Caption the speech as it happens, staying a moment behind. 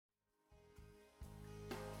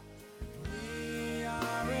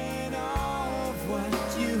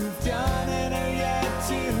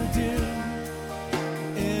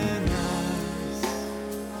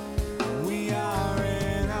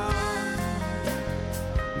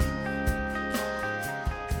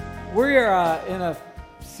We're in a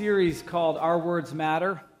series called Our Words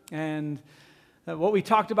Matter, and what we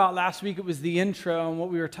talked about last week, it was the intro, and what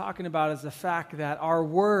we were talking about is the fact that our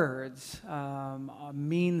words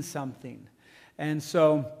mean something. And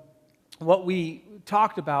so what we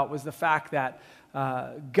talked about was the fact that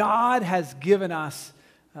God has given us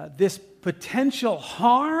this potential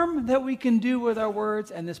harm that we can do with our words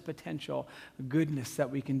and this potential goodness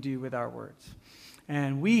that we can do with our words.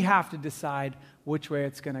 And we have to decide which way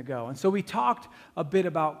it's going to go. And so we talked a bit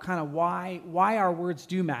about kind of why our words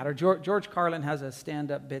do matter. George Carlin has a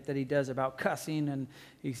stand-up bit that he does about cussing, and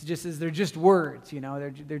he just says they're just words, you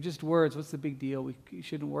know, they're just words. What's the big deal? You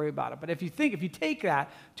shouldn't worry about it. But if you take that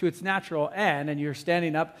to its natural end, and you're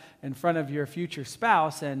standing up in front of your future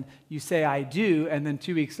spouse, and you say "I do," and then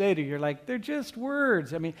 2 weeks later you're like, they're just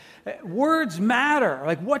words. I mean, words matter.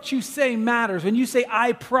 Like what you say matters. When you say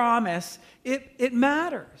 "I promise," it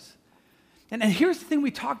matters. And here's the thing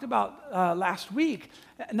we talked about last week.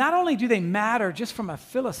 Not only do they matter just from a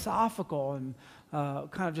philosophical and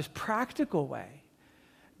kind of just practical way,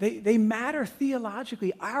 they matter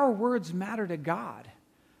theologically. Our words matter to God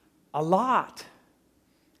a lot.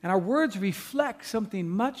 And our words reflect something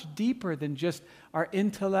much deeper than just our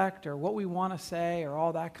intellect or what we want to say or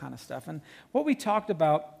all that kind of stuff. And what we talked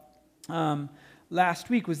about last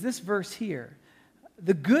week was this verse here.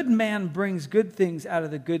 The good man brings good things out of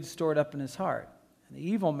the good stored up in his heart. And the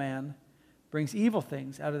evil man brings evil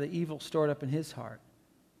things out of the evil stored up in his heart.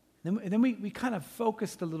 And then we kind of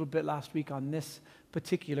focused a little bit last week on this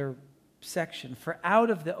particular section. For out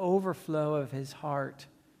of the overflow of his heart,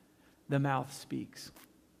 the mouth speaks.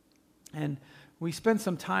 And we spent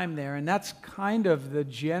some time there, and that's kind of the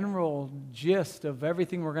general gist of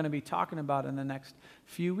everything we're going to be talking about in the next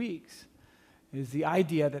few weeks. Is the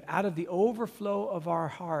idea that out of the overflow of our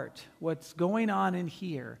heart, what's going on in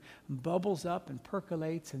here bubbles up and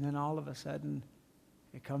percolates, and then all of a sudden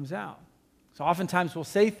it comes out. So oftentimes we'll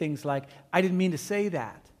say things like, I didn't mean to say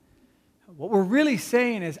that. What we're really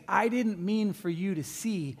saying is, I didn't mean for you to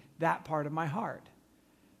see that part of my heart.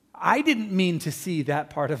 I didn't mean to see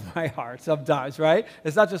that part of my heart sometimes, right?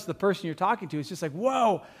 It's not just the person you're talking to. It's just like,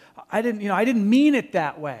 whoa, I didn't mean it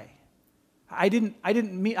that way.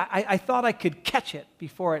 I thought I could catch it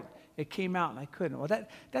before it came out, and I couldn't. Well,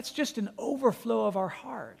 that's just an overflow of our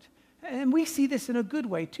heart. And we see this in a good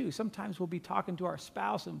way, too. Sometimes we'll be talking to our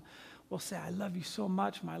spouse, and we'll say, I love you so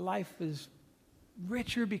much. My life is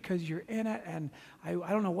richer because you're in it, and I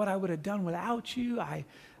don't know what I would have done without you. I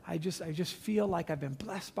just feel like I've been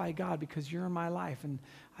blessed by God because you're in my life, and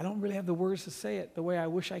I don't really have the words to say it the way I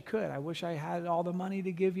wish I could. I wish I had all the money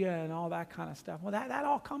to give you and all that kind of stuff. Well, that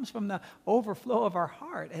all comes from the overflow of our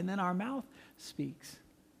heart, and then our mouth speaks.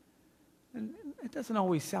 And it doesn't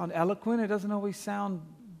always sound eloquent. It doesn't always sound,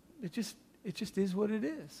 it just is what it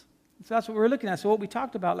is. So that's what we're looking at. So what we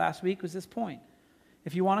talked about last week was this point.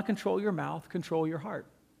 If you want to control your mouth, control your heart.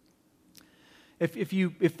 If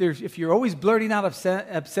you're always blurting out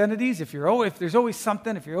obscenities, if there's always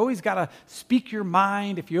something, if you always got to speak your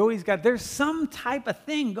mind, there's some type of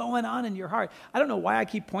thing going on in your heart. I don't know why I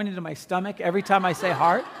keep pointing to my stomach every time I say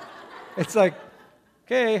heart. It's like,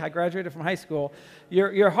 okay, I graduated from high school.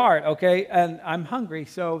 Your heart, okay, and I'm hungry,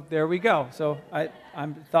 so there we go. So I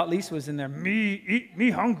thought Lisa was in there. Me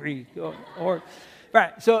hungry, or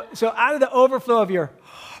right. So out of the overflow of your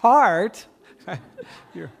heart,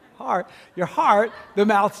 your heart, the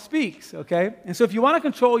mouth speaks, okay? And so if you want to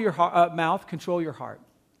control your mouth, control your heart.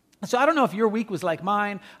 So I don't know if your week was like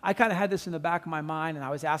mine. I kind of had this in the back of my mind, and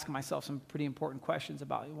I was asking myself some pretty important questions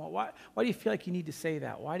about, well, why do you feel like you need to say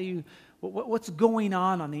that? What's going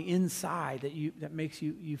on the inside that makes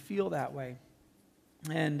you feel that way?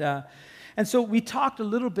 And so we talked a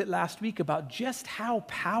little bit last week about just how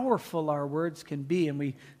powerful our words can be, and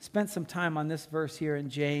we spent some time on this verse here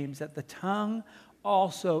in James, that the tongue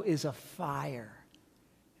also is a fire.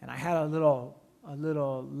 And I had a little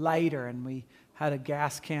lighter, and we had a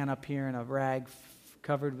gas can up here and a rag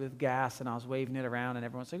covered with gas, and I was waving it around, and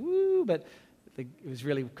everyone's like, woo, but it was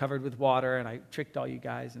really covered with water, and I tricked all you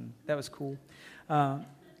guys, and that was cool. But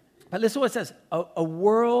listen to what it says. A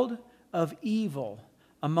world of evil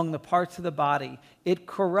among the parts of the body, it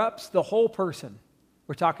corrupts the whole person.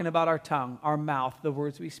 We're talking about our tongue, our mouth, the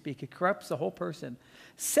words we speak. It corrupts the whole person,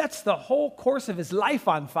 sets the whole course of his life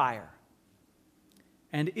on fire,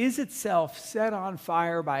 and is itself set on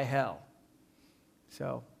fire by hell.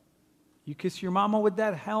 So, you kiss your mama with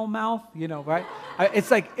that hell mouth, right?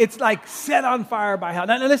 It's like set on fire by hell.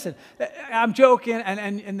 Now listen, I'm joking,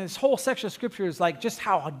 and this whole section of Scripture is like just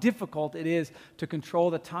how difficult it is to control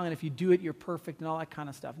the tongue, and if you do it, you're perfect, and all that kind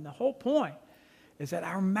of stuff. And the whole point is that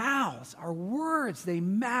our mouths, our words, they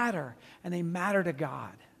matter, and they matter to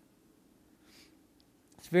God.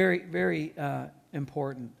 It's very, very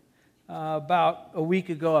important. About a week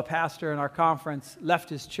ago, a pastor in our conference left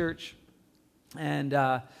his church, and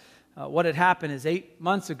what had happened is 8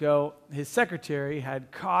 months ago, his secretary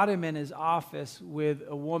had caught him in his office with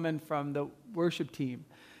a woman from the worship team,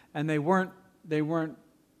 and they weren't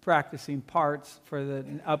practicing parts for the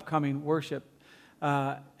upcoming worship.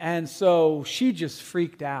 And so she just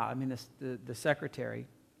freaked out. I mean, the secretary.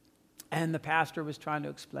 And the pastor was trying to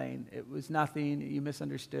explain. It was nothing. You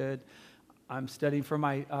misunderstood. I'm studying for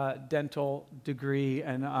my dental degree,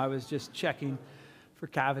 and I was just checking for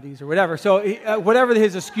cavities or whatever. So whatever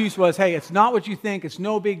his excuse was, hey, it's not what you think. It's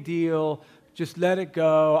no big deal. Just let it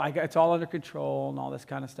go. It's all under control and all this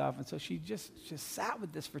kind of stuff. And so she just sat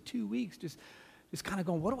with this for 2 weeks, just kind of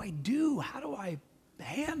going, what do I do? How do I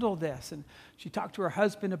handle this? And she talked to her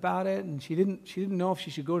husband about it, and she didn't know if she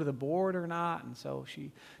should go to the board or not. And so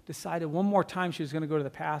she decided one more time she was going to go to the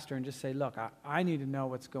pastor and just say, look, I need to know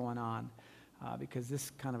what's going on because this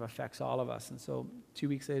kind of affects all of us. And so 2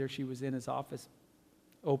 weeks later, she was in his office,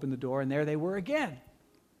 opened the door, and there they were again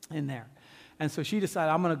in there. And so she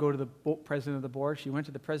decided, I'm going to go to the president of the board. She went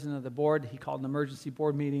to the president of the board. He called an emergency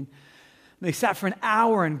board meeting. They sat for an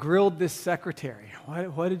hour and grilled this secretary.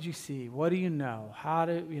 What did you see? What do you know? How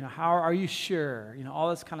are you sure? All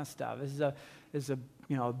this kind of stuff. This is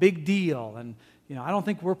a big deal, and I don't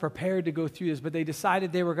think we're prepared to go through this. But they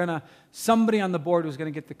decided somebody on the board was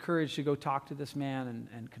going to get the courage to go talk to this man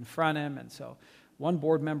and confront him. And so one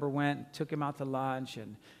board member went and took him out to lunch,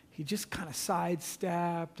 and he just kind of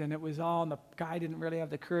sidestepped, and it was all, and the guy didn't really have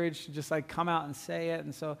the courage to just come out and say it.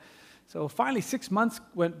 And so finally 6 months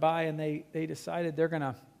went by, and they decided they're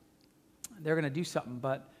gonna do something.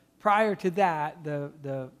 But prior to that,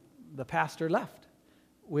 the pastor left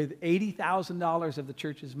with $80,000 of the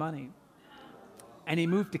church's money, and he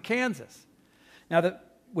moved to Kansas. Now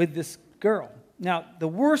with this girl. Now the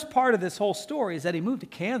worst part of this whole story is that he moved to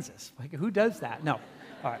Kansas. Who does that? No.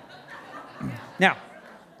 All right. Now,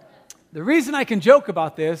 the reason I can joke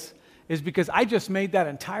about this is because I just made that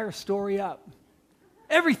entire story up.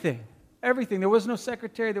 Everything. There was no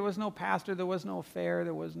secretary, there was no pastor, there was no affair,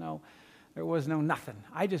 there was no nothing.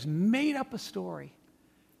 I just made up a story.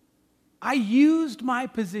 I used my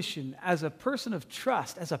position as a person of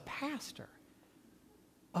trust, as a pastor,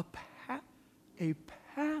 a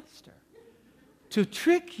pastor, to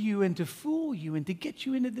trick you and to fool you and to get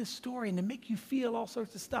you into this story and to make you feel all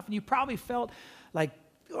sorts of stuff. And you probably felt like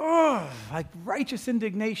righteous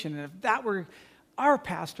indignation. And if that were our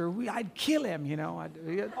pastor, I'd kill him,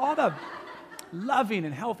 all the loving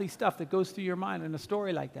and healthy stuff that goes through your mind in a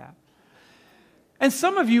story like that. And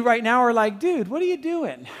some of you right now are like, dude, what are you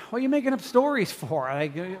doing? What are you making up stories for?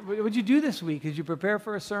 What'd you do this week? Did you prepare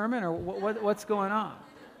for a sermon, or what's going on?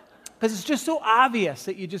 Because it's just so obvious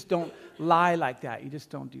that you just don't lie like that. You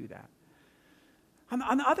just don't do that.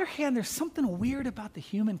 On the other hand, there's something weird about the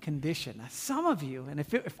human condition. Now, some of you, and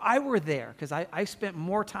if I were there, because I spent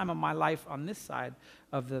more time of my life on this side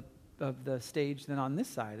of the stage than on this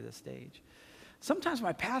side of the stage. Sometimes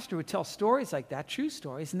my pastor would tell stories like that, true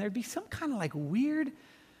stories, and there'd be some kind of weird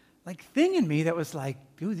thing in me that was like,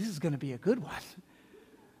 dude, this is going to be a good one.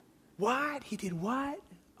 What? He did what?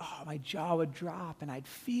 Oh, my jaw would drop, and I'd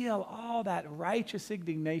feel all that righteous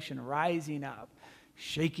indignation rising up,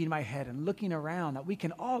 shaking my head and looking around, that we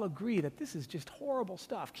can all agree that this is just horrible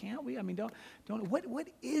stuff, can't we? I mean, what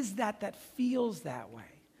is that feels that way?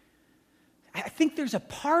 I think there's a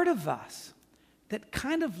part of us that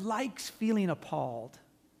kind of likes feeling appalled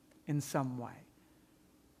in some way.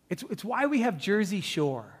 It's why we have Jersey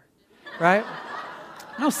Shore, right?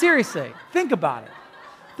 No, seriously, think about it.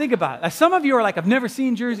 Think about it. Some of you are like, I've never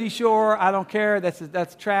seen Jersey Shore. I don't care.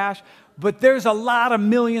 That's trash. But there's a lot of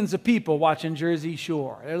millions of people watching Jersey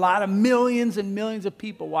Shore. There are a lot of millions and millions of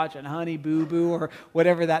people watching Honey Boo Boo or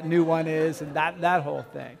whatever that new one is, and that whole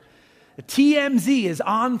thing. The TMZ is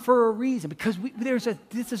on for a reason, because there's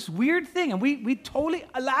this weird thing, and we totally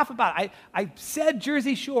laugh about it. I said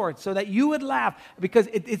Jersey Shore so that you would laugh, because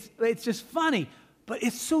it's just funny, but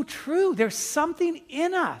it's so true. There's something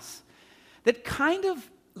in us that kind of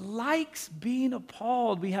likes being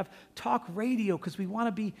appalled. We have talk radio because we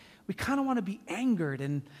kind of want to be angered,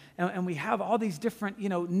 and we have all these different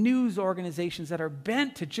news organizations that are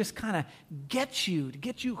bent to just kind of get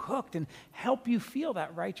you hooked and help you feel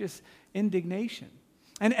that righteous indignation.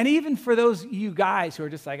 And even for those of you guys who are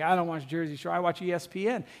just like, I don't watch Jersey Shore, I watch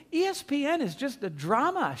ESPN. ESPN is just a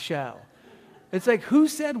drama show. It's like who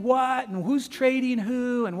said what and who's trading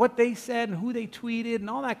who and what they said and who they tweeted and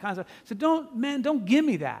all that kind of stuff. So don't give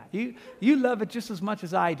me that. You love it just as much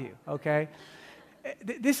as I do, okay?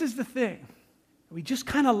 This is the thing. We just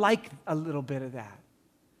kind of like a little bit of that.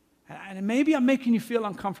 And maybe I'm making you feel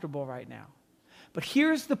uncomfortable right now. But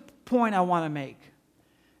here's the point I want to make.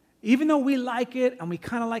 Even though we like it and we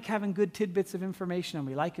kind of like having good tidbits of information and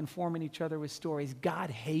we like informing each other with stories, God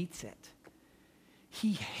hates it.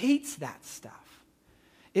 He hates that stuff.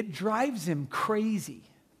 It drives him crazy.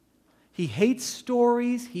 He hates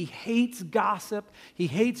stories. He hates gossip. He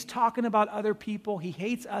hates talking about other people. He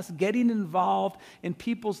hates us getting involved in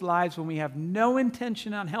people's lives when we have no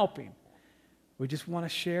intention on helping. We just want to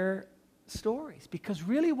share stories because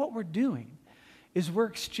really what we're doing is we're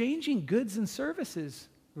exchanging goods and services,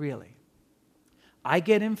 really. I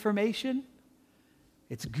get information.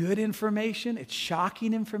 It's good information. It's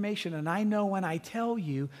shocking information. And I know when I tell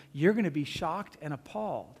you, you're going to be shocked and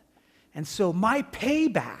appalled. And so my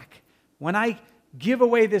payback, when I give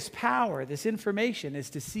away this power, this information, is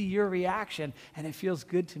to see your reaction. And it feels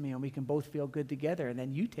good to me. And we can both feel good together. And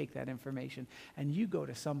then you take that information and you go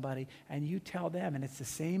to somebody and you tell them. And it's the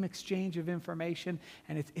same exchange of information.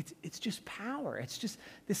 And it's just power. It's just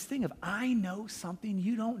this thing of I know something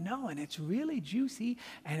you don't know. And it's really juicy.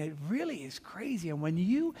 And it really is crazy. And when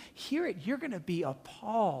you hear it, you're going to be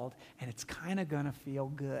appalled. And it's kind of going to feel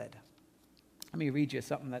good. Let me read you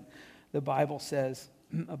something that the Bible says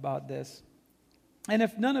about this. And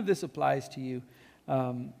if none of this applies to you,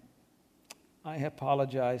 I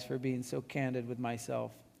apologize for being so candid with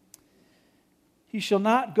myself. He shall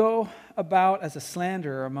not go about as a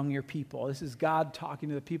slanderer among your people. This is God talking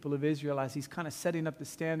to the people of Israel as he's kind of setting up the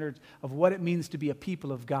standards of what it means to be a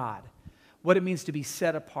people of God, what it means to be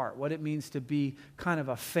set apart, what it means to be kind of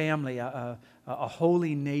a family, a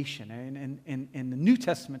holy nation. And in the New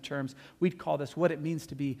Testament terms, we'd call this what it means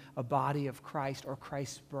to be a body of Christ or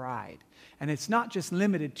Christ's bride. And it's not just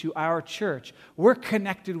limited to our church. We're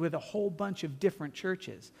connected with a whole bunch of different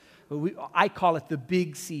churches. I call it the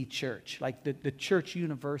Big C church, like the church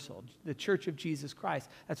universal, the church of Jesus Christ.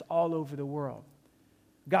 That's all over the world.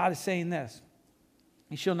 God is saying this.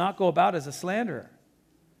 You shall not go about as a slanderer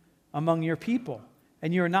among your people,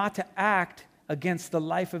 and you're not to act against the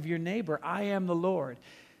life of your neighbor. I am the Lord.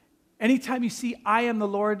 Anytime you see I am the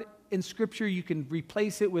Lord in Scripture, you can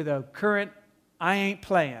replace it with a current I ain't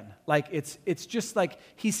playing. Like it's just like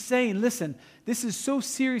he's saying, listen, this is so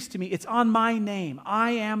serious to me. It's on my name.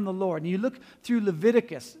 I am the Lord. And you look through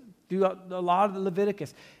Leviticus, through a lot of the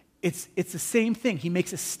Leviticus, it's the same thing. He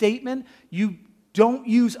makes a statement. You don't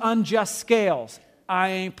use unjust scales. I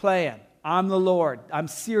ain't playing. I'm the Lord. I'm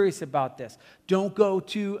serious about this. Don't go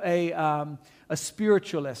to a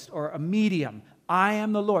spiritualist or a medium. I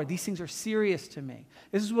am the Lord. These things are serious to me.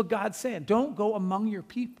 This is what God's saying. Don't go among your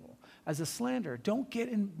people as a slanderer. Don't get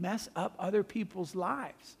and mess up other people's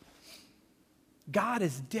lives. God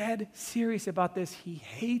is dead serious about this. He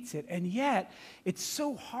hates it. And yet, it's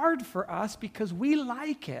so hard for us because we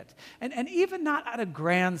like it. And even not at a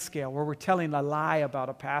grand scale where we're telling a lie about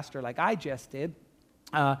a pastor like I just did.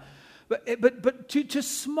 But to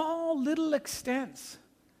small little extents.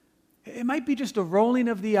 It might be just a rolling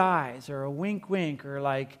of the eyes or a wink or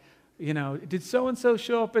like, did so-and-so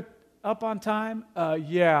show up on time?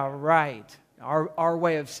 Yeah, right. Our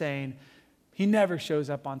way of saying he never shows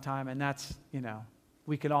up on time, and that's,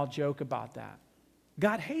 we can all joke about that.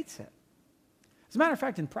 God hates it. As a matter of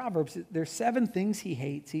fact, in Proverbs, there's 7 things he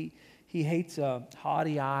hates. He hates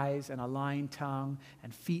haughty eyes and a lying tongue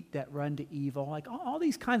and feet that run to evil. Like all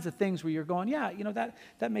these kinds of things where you're going, yeah,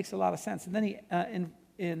 that makes a lot of sense. And then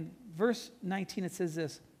in verse 19, it says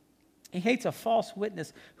this. He hates a false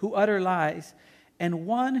witness who utter lies and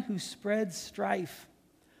one who spreads strife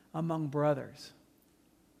among brothers.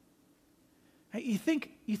 You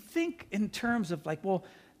think in terms of like, well,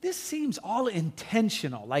 this seems all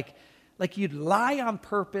intentional. Like you'd lie on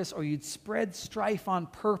purpose, or you'd spread strife on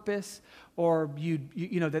purpose, or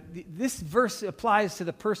this verse applies to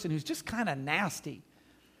the person who's just kind of nasty.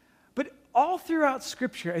 But all throughout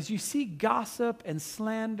Scripture, as you see gossip and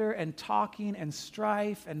slander and talking and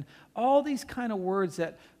strife and all these kind of words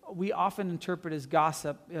that we often interpret as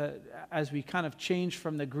gossip as we kind of change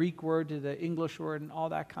from the Greek word to the English word and all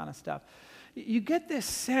that kind of stuff, you get this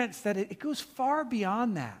sense that it goes far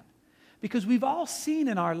beyond that. Because we've all seen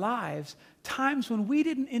in our lives times when we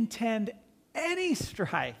didn't intend any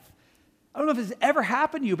strife. I don't know if this has ever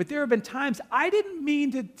happened to you, but there have been times I didn't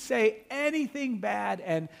mean to say anything bad,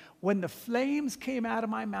 and when the flames came out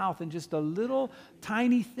of my mouth and just a little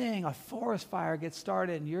tiny thing, a forest fire gets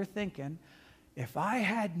started, and you're thinking, if I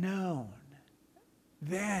had known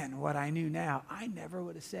then what I knew now, I never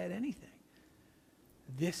would have said anything.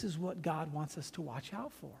 This is what God wants us to watch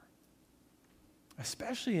out for,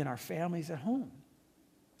 especially in our families at home,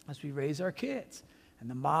 as we raise our kids and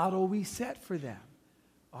the model we set for them.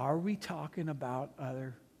 Are we talking about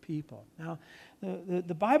other people? Now,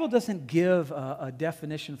 the Bible doesn't give a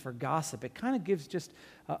definition for gossip. It kind of gives just,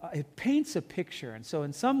 it paints a picture. And so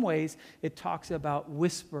in some ways, it talks about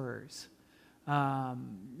whisperers.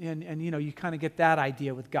 And you kind of get that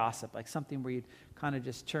idea with gossip, like something where you kind of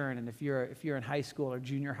just turn. And if you're in high school or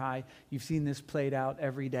junior high, you've seen this played out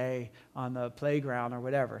every day on the playground or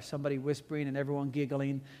whatever. Somebody whispering and everyone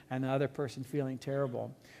giggling and the other person feeling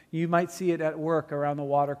terrible. You might see it at work around the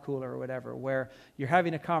water cooler or whatever, where you're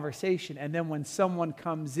having a conversation and then when someone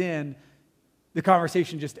comes in, the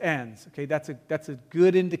conversation just ends. Okay, that's a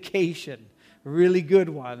good indication, a really good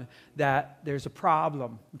one, that there's a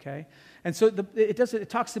problem. Okay. And so it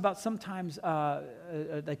talks about sometimes,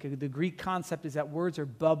 the Greek concept is that words are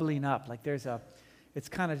bubbling up. Like it's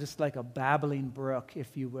kind of just like a babbling brook,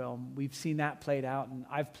 if you will. We've seen that played out, and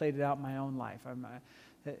I've played it out in my own life.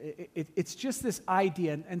 It's just this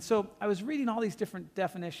idea. And so I was reading all these different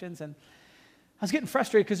definitions, and I was getting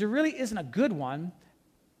frustrated because there really isn't a good one.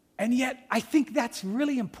 And yet I think that's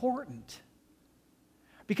really important.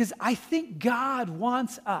 Because I think God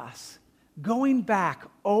wants us going back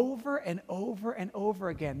over and over and over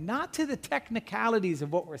again, not to the technicalities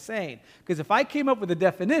of what we're saying. Because if I came up with a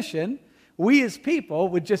definition, we as people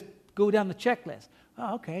would just go down the checklist.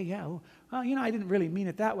 Oh, okay, yeah. Well, I didn't really mean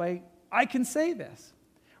it that way. I can say this.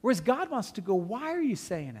 Whereas God wants to go, why are you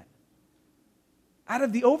saying it? Out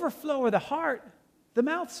of the overflow of the heart, the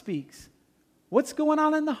mouth speaks. What's going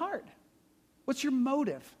on in the heart? What's your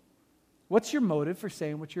motive? What's your motive for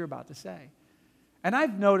saying what you're about to say? And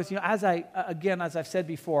I've noticed, as I've said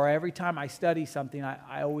before, every time I study something,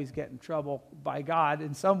 I always get in trouble by God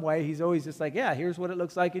in some way. He's always just like, yeah, here's what it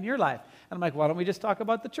looks like in your life. And I'm like, why don't we just talk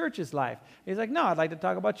about the church's life? He's like, no, I'd like to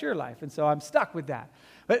talk about your life. And so I'm stuck with that.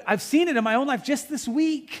 But I've seen it in my own life just this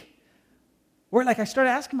week, where I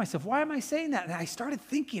started asking myself, why am I saying that? And I started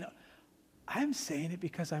thinking, I'm saying it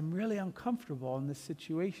because I'm really uncomfortable in this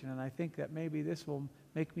situation, and I think that maybe this will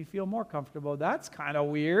make me feel more comfortable. That's kind of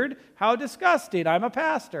weird. How disgusting. I'm a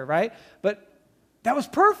pastor, right? But that was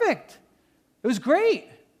perfect. It was great.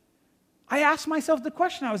 I asked myself the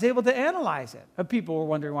question. I was able to analyze it. And people were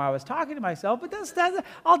wondering why I was talking to myself, but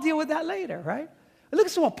I'll deal with that later, right? And look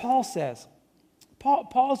at what Paul says.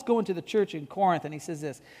 Paul's going to the church in Corinth, and he says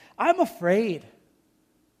this, I'm afraid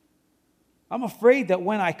that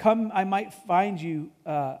when I come, I might find you,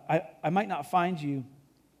 I might not find you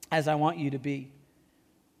as I want you to be.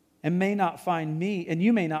 And you may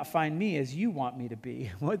not find me as you want me to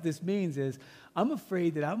be. What this means is, I'm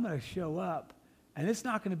afraid that I'm going to show up, and it's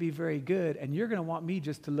not going to be very good, and you're going to want me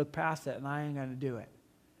just to look past it, and I ain't going to do it.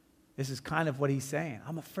 This is kind of what he's saying.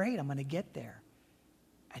 I'm afraid I'm going to get there,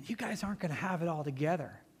 and you guys aren't going to have it all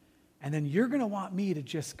together. And then you're going to want me to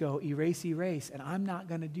just go erase, and I'm not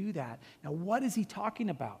going to do that. Now, what is he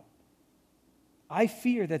talking about? I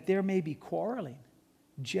fear that there may be quarreling,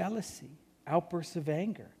 jealousy, outbursts of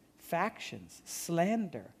anger, factions,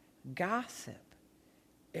 slander, gossip,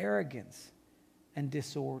 arrogance, and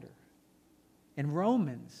disorder. In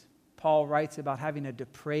Romans, Paul writes about having a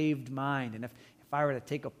depraved mind. And if I were to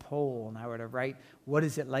take a poll and I were to write, what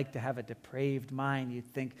is it like to have a depraved mind? You'd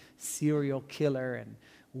think serial killer and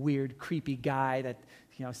weird, creepy guy that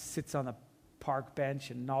sits on the park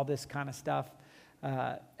bench and all this kind of stuff.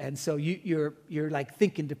 And so you're like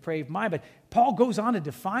thinking depraved mind. But Paul goes on to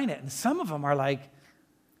define it. And some of them are like,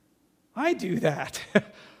 I do that.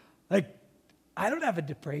 Like, I don't have a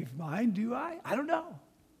depraved mind, do I? I don't know.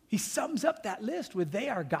 He sums up that list with, they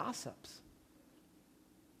are gossips.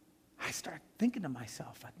 I start thinking to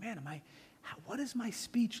myself, like, man, what does my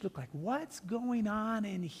speech look like? What's going on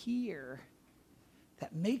in here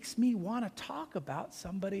that makes me want to talk about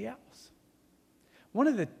somebody else? One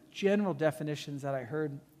of the general definitions that I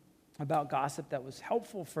heard about gossip that was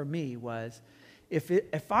helpful for me was,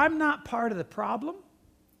 if I'm not part of the problem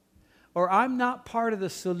or I'm not part of the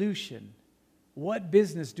solution, what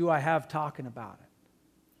business do I have talking about it?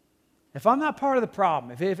 If I'm not part of the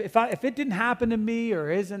problem, if it didn't happen to me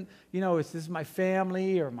or isn't, this is my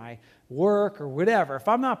family or my work or whatever, if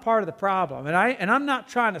I'm not part of the problem and I'm not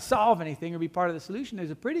trying to solve anything or be part of the solution,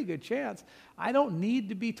 there's a pretty good chance I don't need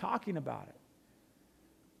to be talking about it.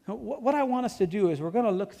 What I want us to do is we're going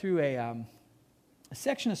to look through a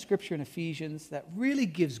section of Scripture in Ephesians that really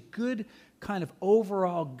gives good kind of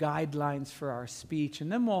overall guidelines for our speech,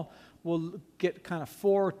 and then we'll get kind of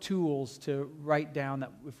 4 tools to write down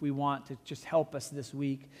that if we want to just help us this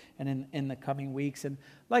week and in the coming weeks. And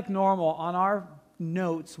like normal, on our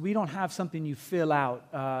notes, we don't have something you fill out.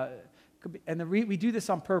 And we do this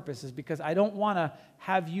on purpose is because I don't want to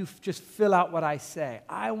have you just fill out what I say.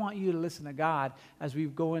 I want you to listen to God as we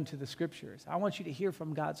go into the Scriptures. I want you to hear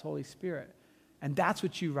from God's Holy Spirit. And that's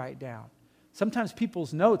what you write down. Sometimes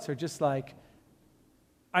people's notes are just like,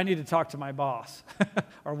 I need to talk to my boss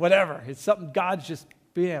or whatever. It's something God's just,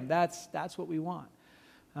 bam, that's what we want.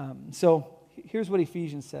 So here's what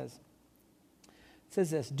Ephesians says. It says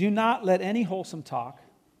this, do not let any wholesome talk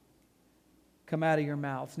come out of your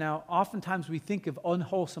mouths. Now, oftentimes we think of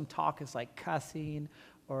unwholesome talk as like cussing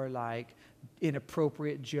or like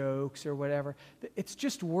inappropriate jokes or whatever. It's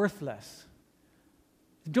just worthless.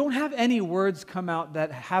 Don't have any words come out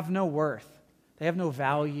that have no worth. They have no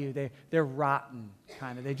value. They're rotten,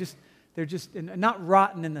 kind of. They're just not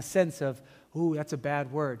rotten in the sense of, ooh, that's a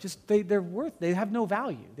bad word. Just they have no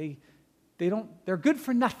value. They're good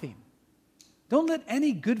for nothing. Don't let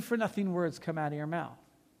any good for nothing words come out of your mouth.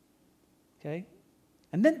 Okay?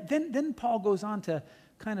 And then Paul goes on to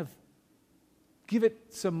kind of give it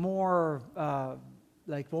some more well,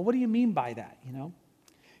 what do you mean by that, you know?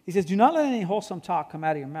 He says, do not let any wholesome talk come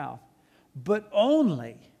out of your mouth, but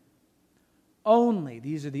only,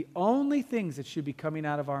 these are the only things that should be coming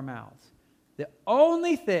out of our mouths. The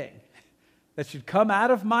only thing that should come out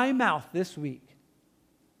of my mouth this week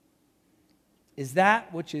is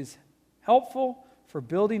that which is helpful for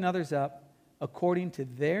building others up according to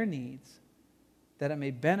their needs, that it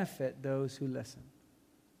may benefit those who listen.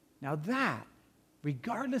 Now that,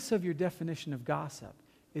 regardless of your definition of gossip,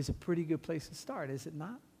 is a pretty good place to start, is it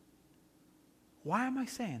not? Why am I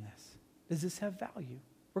saying this? Does this have value?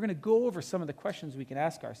 We're going to go over some of the questions we can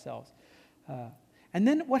ask ourselves. And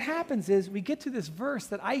then what happens is we get to this verse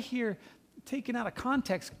that I hear taken out of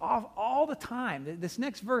context all the time. This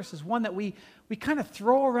next verse is one that we kind of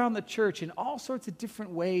throw around the church in all sorts of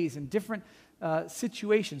different ways and different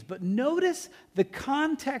situations. But notice the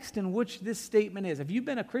context in which this statement is. If you've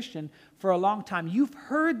been a Christian for a long time, you've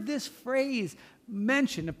heard this phrase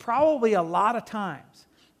mentioned probably a lot of times,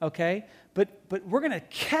 okay? But we're going to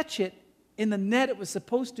catch it in the net it was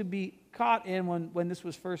supposed to be caught in when this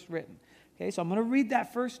was first written. Okay, so I'm going to read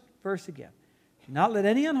that first verse again. Do not let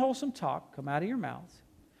any unwholesome talk come out of your mouths,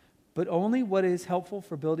 but only what is helpful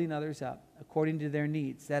for building others up, according to their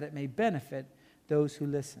needs, that it may benefit those who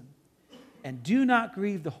listen. And do not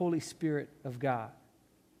grieve the Holy Spirit of God,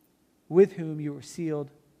 with whom you were sealed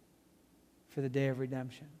for the day of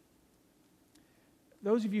redemption.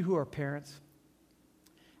 Those of you who are parents,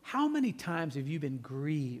 how many times have you been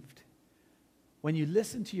grieved when you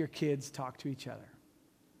listen to your kids talk to each other?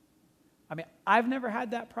 I mean, I've never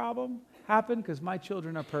had that problem happen because my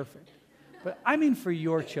children are perfect. But I mean for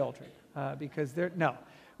your children, because they're, no.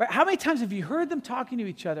 Right? How many times have you heard them talking to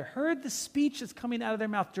each other, heard the speech that's coming out of their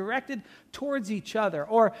mouth directed towards each other,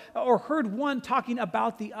 or heard one talking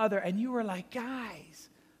about the other, and you were like, guys,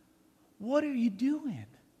 what are you doing?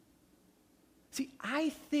 See, I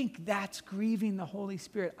think that's grieving the Holy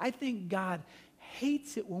Spirit. I think God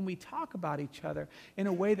hates it when we talk about each other in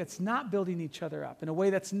a way that's not building each other up, in a way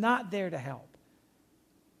that's not there to help.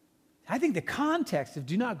 I think the context of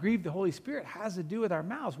do not grieve the Holy Spirit has to do with our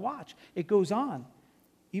mouths. Watch, it goes on.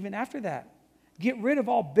 Even after that, get rid of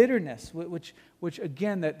all bitterness, which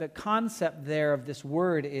again, the concept there of this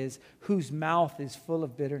word is whose mouth is full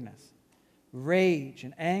of bitterness. Rage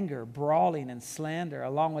and anger, brawling and slander,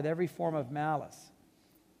 along with every form of malice.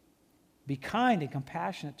 Be kind and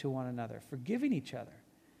compassionate to one another, forgiving each other,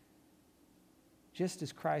 just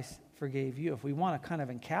as Christ forgave you. If we want to kind of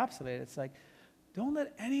encapsulate it, it's like, don't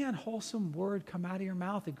let any unwholesome word come out of your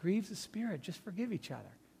mouth that grieves the Spirit. Just forgive each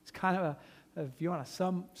other. It's kind of if you want to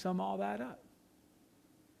sum all that up.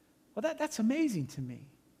 Well, that's amazing to me.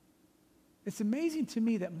 It's amazing to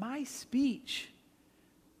me that my speech,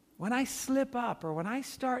 when I slip up or when I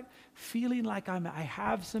start feeling like I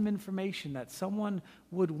have some information that someone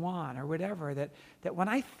would want or whatever, that when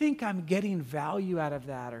I think I'm getting value out of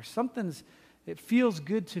that or it feels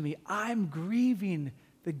good to me, I'm grieving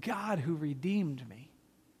the God who redeemed me.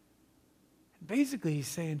 Basically, he's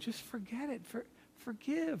saying, just forget it.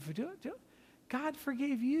 Forgive. God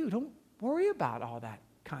forgave you. Don't worry about all that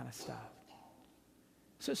kind of stuff.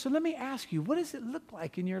 So let me ask you, what does it look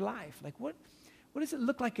like in your life? Like what does it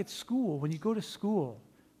look like at school, when you go to school?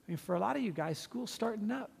 I mean, for a lot of you guys, school's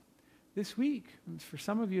starting up this week. For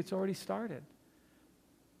some of you, it's already started.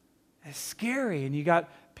 It's scary, and you got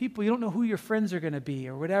people, you don't know who your friends are going to be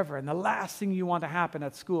or whatever, and the last thing you want to happen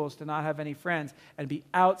at school is to not have any friends and be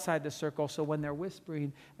outside the circle, so when they're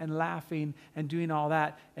whispering and laughing and doing all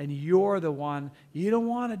that, and you're the one, you don't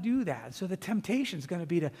want to do that. So the temptation is going to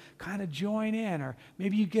be to kind of join in, or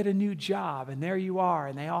maybe you get a new job, and there you are,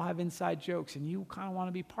 and they all have inside jokes, and you kind of want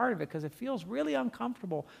to be part of it because it feels really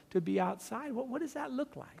uncomfortable to be outside. What does that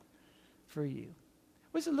look like for you?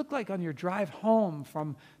 What does it look like on your drive home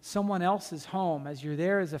from someone else's home as you're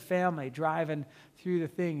there as a family driving through the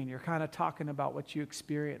thing and you're kind of talking about what you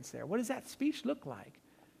experienced there? What does that speech look like?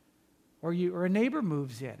 Or a neighbor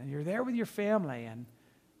moves in and you're there with your family and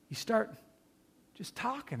you start just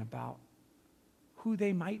talking about who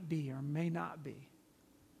they might be or may not be.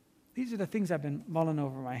 These are the things I've been mulling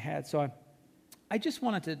over in my head. So I just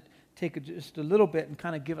wanted to take just a little bit and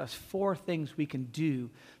kind of give us 4 things we can do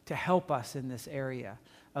to help us in this area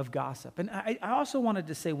of gossip. And I also wanted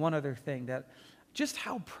to say one other thing, that just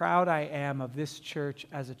how proud I am of this church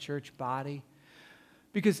as a church body.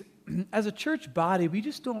 Because as a church body, we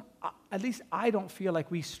just don't, at least I don't feel like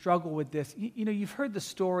we struggle with this. You know, you've heard the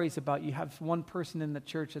stories about you have one person in the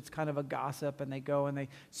church that's kind of a gossip and they go and they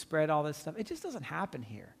spread all this stuff. It just doesn't happen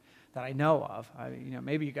here that I know of.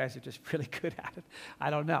 Maybe you guys are just really good at it. I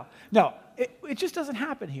don't know. No, it just doesn't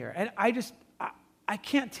happen here. And I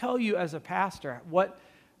can't tell you as a pastor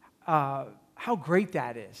how great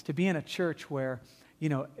that is to be in a church where,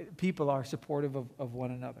 people are supportive of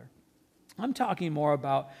one another. I'm talking more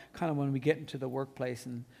about kind of when we get into the workplace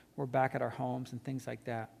and we're back at our homes and things like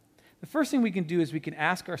that. The first thing we can do is we can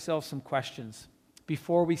ask ourselves some questions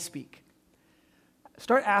before we speak.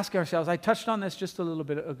 Start asking ourselves, I touched on this just a little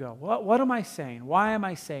bit ago. What am I saying? Why am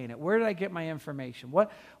I saying it? Where did I get my information?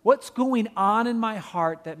 What's going on in my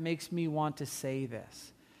heart that makes me want to say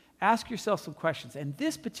this? Ask yourself some questions. And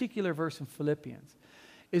this particular verse in Philippians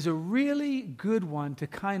is a really good one to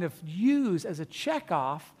kind of use as a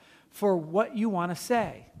checkoff for what you want to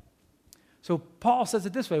say. So Paul says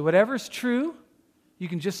it this way: whatever's true, you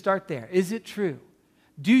can just start there. Is it true?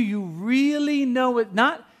 Do you really know it?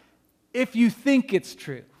 Not if you think it's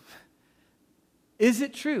true. Is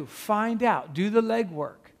it true? Find out. Do the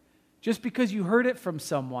legwork. Just because you heard it from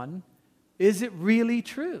someone, is it really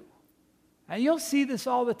true? And you'll see this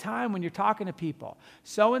all the time when you're talking to people.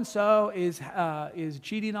 So-and-so is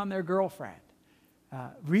cheating on their girlfriend.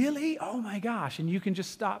 Really? Oh my gosh. And you can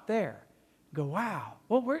just stop there. Go, wow.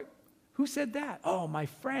 Well, who said that? Oh, my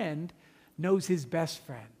friend knows his best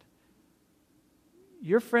friend.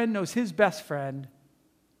 Your friend knows his best friend,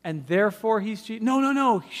 and therefore he's cheating.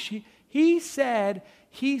 No. He said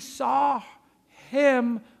he saw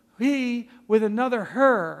he with another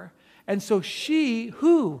her, and so she,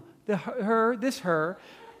 who, this her,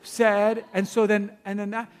 said, and then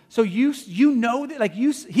that. So you know that, like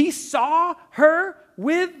he saw her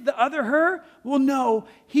with the other her. Well, no,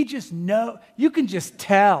 he just know. You can just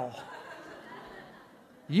tell.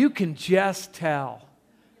 You can just tell,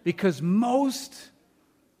 because most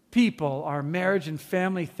people are marriage and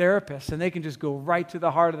family therapists, and they can just go right to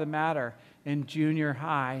the heart of the matter in junior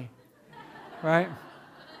high, right?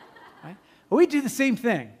 Right? Well, we do the same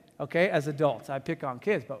thing, okay, as adults. I pick on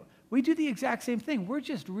kids, but we do the exact same thing. We're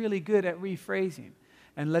just really good at rephrasing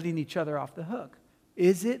and letting each other off the hook.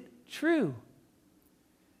 Is it true?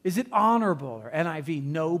 Is it honorable, or NIV,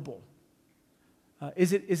 noble?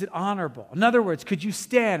 Is it honorable? In other words, could you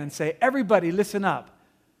stand and say, everybody listen up.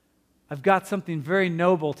 I've got something very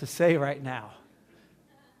noble to say right now.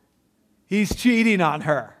 He's cheating on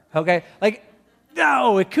her, okay? Like,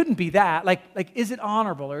 no, it couldn't be that. Like, is it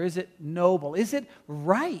honorable or is it noble? Is it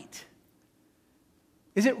right?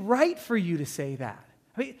 Is it right for you to say that?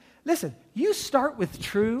 I mean, listen, you start with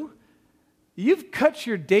true, you've cut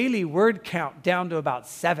your daily word count down to about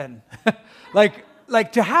 7.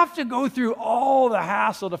 like to have to go through all the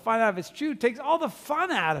hassle to find out if it's true takes all the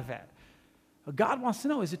fun out of it. But God wants to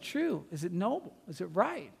know, is it true? Is it noble? Is it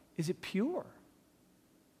right? Is it pure?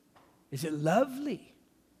 Is it lovely?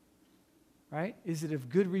 Right? Is it of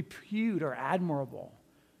good repute or admirable?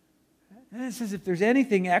 And it says if there's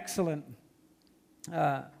anything excellent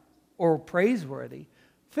or praiseworthy,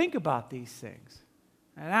 think about these things.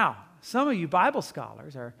 And now, some of you Bible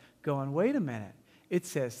scholars are going, wait a minute. It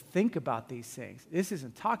says think about these things. This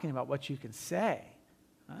isn't talking about what you can say.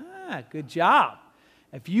 Good job.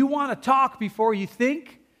 If you want to talk before you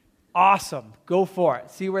think, awesome. Go for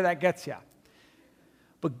it. See where that gets you.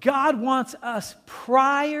 But God wants us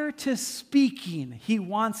prior to speaking. He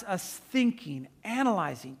wants us thinking,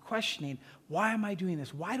 analyzing, questioning. Why am I doing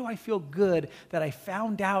this? Why do I feel good that I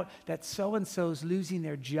found out that so-and-so's losing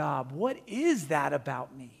their job? What is that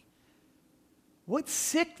about me? What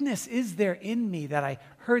sickness is there in me that I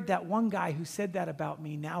heard that one guy who said that about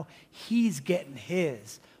me, now he's getting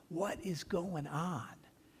his? What is going on?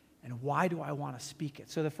 And why do I want to speak it?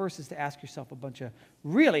 So the first is to ask yourself a bunch of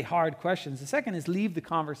really hard questions. The second is leave the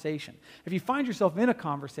conversation. If you find yourself in a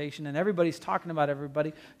conversation and everybody's talking about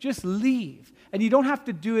everybody, just leave. And you don't have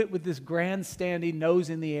to do it with this grandstanding, nose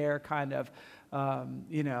in the air kind of, I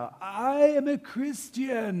am a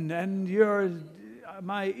Christian and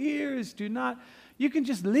my ears do not. You can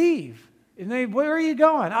just leave. And where are you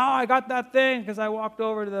going? Oh, I got that thing because I walked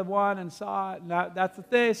over to the one and saw it. And that's the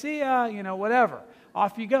thing. See ya, whatever.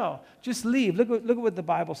 Off you go. Just leave. Look at what the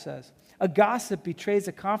Bible says. A gossip betrays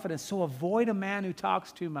a confidence, so avoid a man who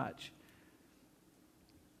talks too much.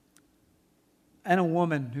 And a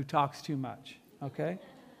woman who talks too much. Okay?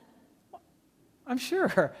 I'm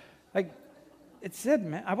sure. It said,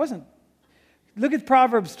 man, I wasn't. Look at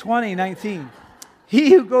Proverbs 20:19.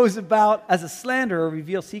 He who goes about as a slanderer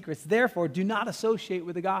reveals secrets. Therefore, do not associate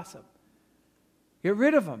with a gossip. Get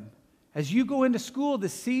rid of them. As you go into school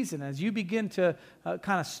this season, as you begin to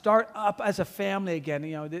kind of start up as a family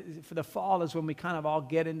again, for the fall is when we kind of all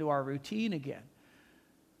get into our routine again.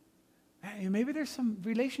 Maybe there's some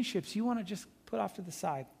relationships you want to just put off to the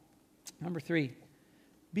side. Number 3,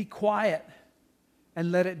 be quiet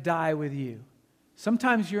and let it die with you.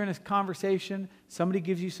 Sometimes you're in a conversation, somebody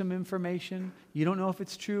gives you some information, you don't know if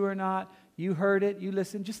it's true or not, you heard it, you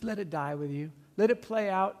listened, just let it die with you. Let it play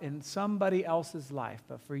out in somebody else's life.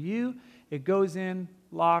 But for you, it goes in,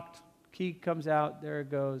 locked, key comes out, there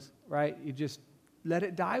it goes, right? You just let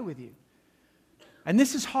it die with you. And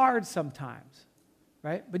this is hard sometimes,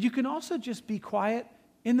 right? But you can also just be quiet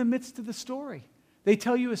in the midst of the story. They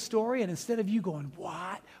tell you a story, and instead of you going,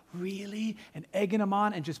 what? Really? And egging them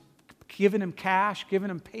on and just giving them cash, giving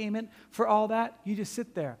them payment for all that, you just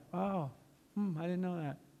sit there. Oh, I didn't know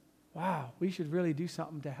that. Wow, we should really do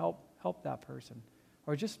something to help that person.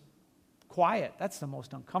 Or just quiet. That's the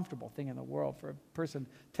most uncomfortable thing in the world for a person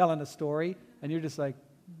telling a story, and you're just like,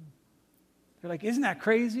 they're like, isn't that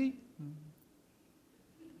crazy?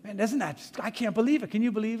 Man, I can't believe it. Can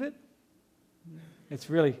you believe it? It's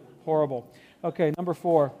really horrible. Okay, number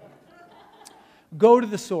 4, go to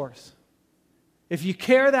the source. If you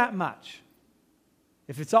care that much,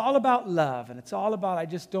 if it's all about love and it's all about I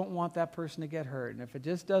just don't want that person to get hurt, and if it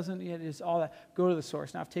just doesn't, it's all that, go to the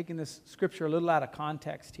source. Now, I've taken this scripture a little out of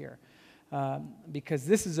context here because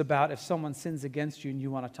this is about if someone sins against you and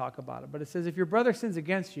you want to talk about it. But it says if your brother sins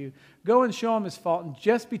against you, go and show him his fault, and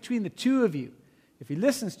just between the two of you, if he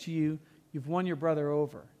listens to you, you've won your brother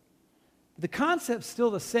over. The concept's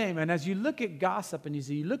still the same, and as you look at gossip and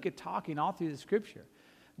you look at talking all through the scripture,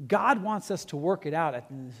 God wants us to work it out at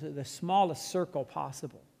the smallest circle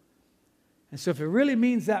possible. And so if it really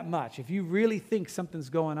means that much, if you really think something's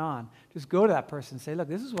going on, just go to that person and say, look,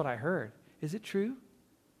 this is what I heard. Is it true?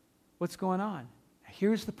 What's going on?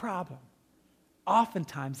 Here's the problem.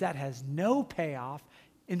 Oftentimes that has no payoff.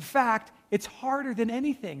 In fact, it's harder than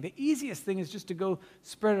anything. The easiest thing is just to go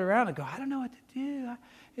spread it around and go, I don't know what to do.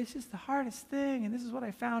 It's just the hardest thing, and this is what I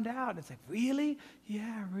found out. And it's like, really?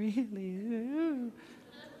 Yeah, really?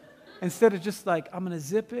 Instead of just like, I'm going to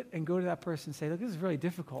zip it and go to that person and say, look, this is really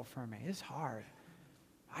difficult for me. It's hard.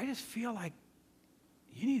 I just feel like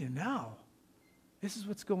you need to know. This is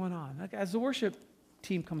what's going on. Like, as the worship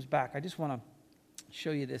team comes back, I just want to show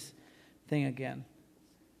you this thing again.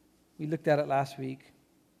 We looked at it last week.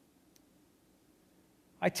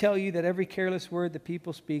 I tell you that every careless word that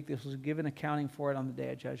people speak, this will give an accounting for it on the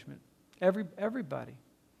day of judgment. Everybody.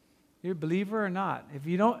 You're a believer or not. If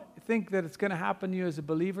you don't think that it's going to happen to you as a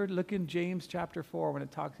believer, look in James chapter 4 when it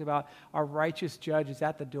talks about our righteous judge is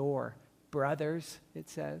at the door. Brothers, it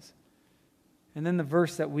says. And then the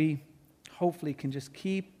verse that we hopefully can just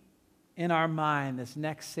keep in our mind this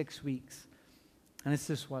next 6 weeks. And it's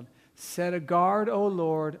this one. Set a guard, O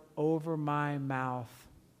Lord, over my mouth.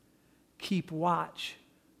 Keep watch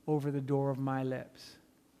over the door of my lips.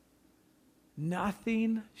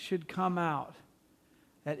 Nothing should come out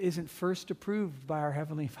that isn't first approved by our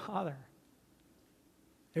Heavenly Father.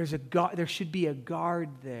 There should be a guard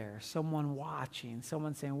there, someone watching,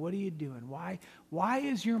 someone saying, what are you doing? Why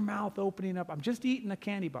is your mouth opening up? I'm just eating a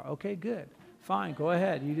candy bar. Okay, good. Fine, go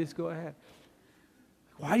ahead. You just go ahead.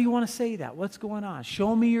 Why do you want to say that? What's going on?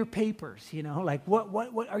 Show me your papers. Like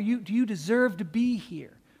what are you? Do you deserve to be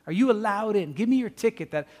here? Are you allowed in? Give me your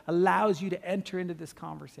ticket that allows you to enter into this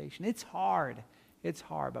conversation. It's hard. It's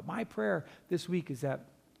hard. But my prayer this week is that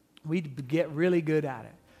we'd get really good at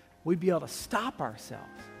it. We'd be able to stop ourselves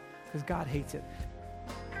because God hates it.